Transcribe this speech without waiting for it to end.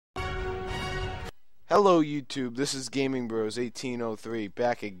Hello YouTube, this is Gaming Bros 1803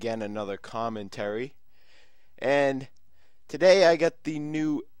 back again, another commentary. And today I got the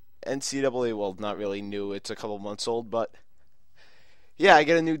new NCAA, well, not really new, it's a couple months old, but yeah, I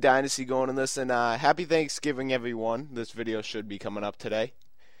get a new Dynasty going in this, and happy Thanksgiving everyone. This video should be coming up today.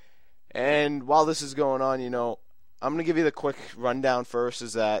 And while this is going on, I'm going to give you the quick rundown first,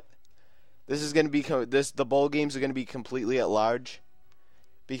 is that this is going to be, the bowl games are going to be completely at large.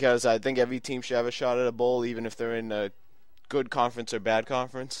 Because I think every team should have a shot at a bowl, even if they're in a good conference or bad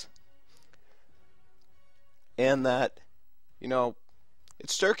conference. And that,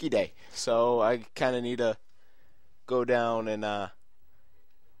 it's Turkey Day. So I kind of need to go down and, I'm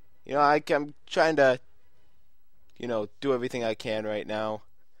trying to, do everything I can right now.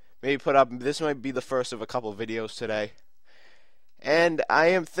 Maybe put up, this might be the first of a couple videos today. And I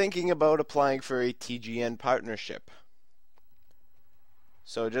am thinking about applying for a TGN partnership.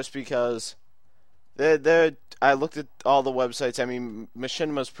 So just because I looked at all the websites. I mean,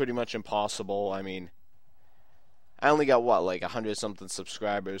 Machinima's pretty much impossible. I mean, I only got like 100-something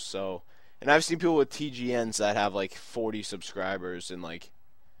subscribers. So, and I've seen people with TGNs that have like 40 subscribers and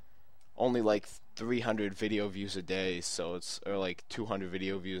only like 300 video views a day. So or like 200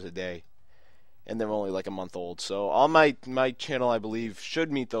 video views a day, and they're only like a month old. So all my channel, I believe, should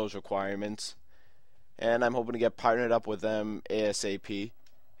meet those requirements. And I'm hoping to get partnered up with them ASAP.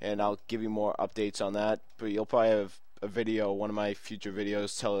 And I'll give you more updates on that. But you'll probably have a video, one of my future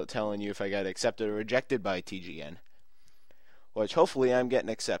videos, telling you if I got accepted or rejected by TGN. Which hopefully I'm getting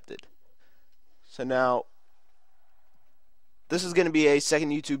accepted. So now, this is going to be a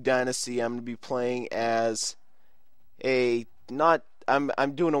second YouTube Dynasty. I'm going to be playing as I'm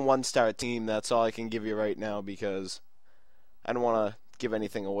doing a one-star team. That's all I can give you right now because I don't want to give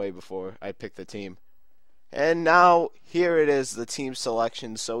anything away before I pick the team. And now, here it is, the team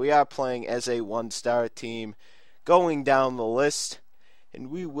selection. So we are playing as a one-star team, going down the list,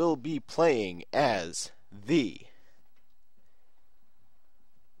 and we will be playing as the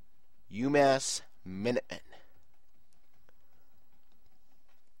UMASS Minutemen.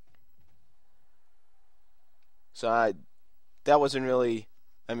 So that wasn't really,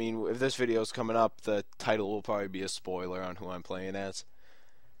 if this video is coming up, the title will probably be a spoiler on who I'm playing as.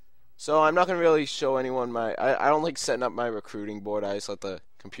 So I'm not going to really show anyone I don't like setting up my recruiting board. I just let the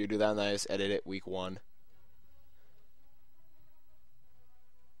computer do that, and I just edit it week 1.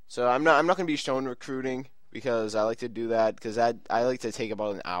 So I'm not going to be showing recruiting because I like to do that because I like to take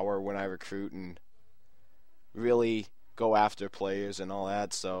about an hour when I recruit and really go after players and all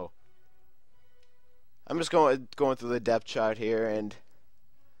that. So I'm just going through the depth chart here, and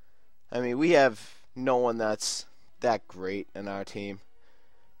we have no one that's that great in our team.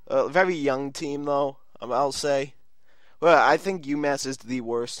 A very young team, though, I'll say. Well, I think UMass is the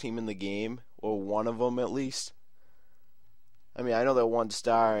worst team in the game, or one of them at least. I know they're one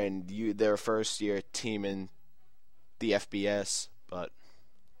star and they're a first-year team in the FBS, but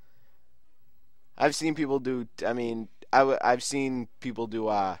I've seen people do. I've seen people do.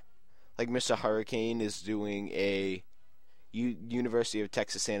 Like Mr. Hurricane is doing a University of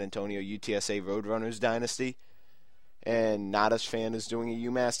Texas San Antonio UTSA Roadrunners Dynasty. And Nada's fan is doing a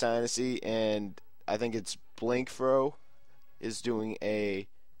UMass Dynasty, and I think it's Blinkfro is doing a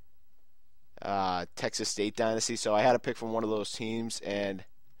Texas State Dynasty. So I had to pick from one of those teams, and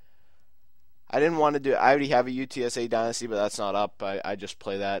I didn't want to do. I already have a UTSA Dynasty, but that's not up. I just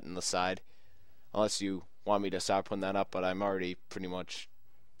play that in the side, unless you want me to start putting that up. But I'm already pretty much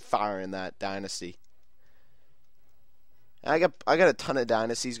firing that Dynasty. And I got a ton of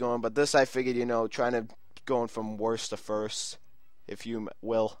dynasties going, but this I figured, trying to going from worst to first, if you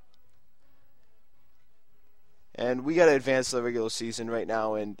will. And we got to advance the regular season right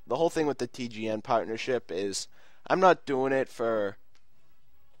now, and the whole thing with the TGN partnership is I'm not doing it for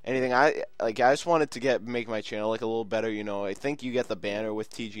anything. I just wanted to make my channel a little better, I think you get the banner with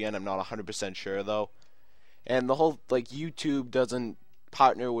TGN. I'm not 100% sure though. And the whole YouTube doesn't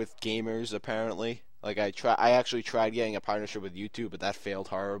partner with gamers apparently. I actually tried getting a partnership with YouTube, but that failed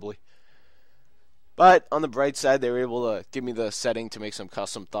horribly. But on the bright side, they were able to give me the setting to make some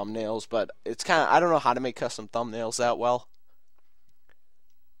custom thumbnails. But it's I don't know how to make custom thumbnails that well.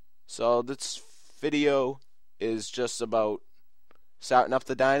 So this video is just about starting up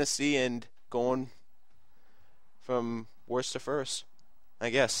the Dynasty and going from worst to first, I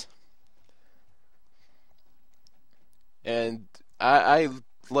guess. And I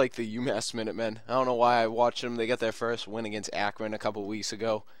like the UMass Minutemen. I don't know why I watched them. They got their first win against Akron a couple weeks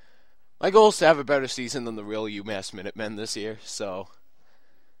ago. My goal is to have a better season than the real UMass Minutemen this year, so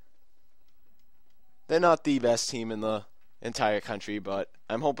they're not the best team in the entire country, but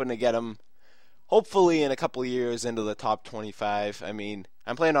I'm hoping to get them hopefully in a couple of years into the top 25. I mean,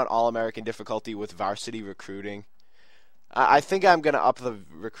 I'm playing on All-American difficulty with varsity recruiting. I think I'm going to up the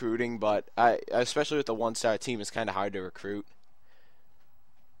recruiting, but especially with the one-star team, it's kind of hard to recruit.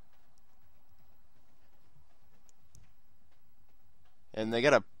 And they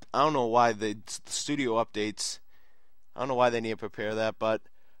got I don't know why the studio updates, I don't know why they need to prepare that, but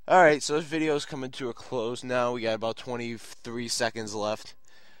alright, so this video is coming to a close now. We got about 23 seconds left.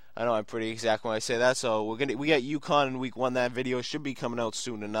 I know I'm pretty exact when I say that, so we got UConn in week 1. That video should be coming out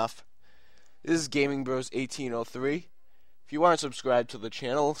soon enough. This is Gaming Bros 1803. If you aren't subscribed to the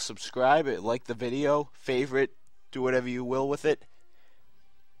channel, subscribe, like the video, favorite, do whatever you will with it,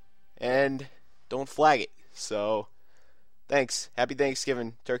 and don't flag it. So, thanks. Happy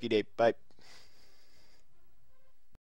Thanksgiving, Turkey Day. Bye.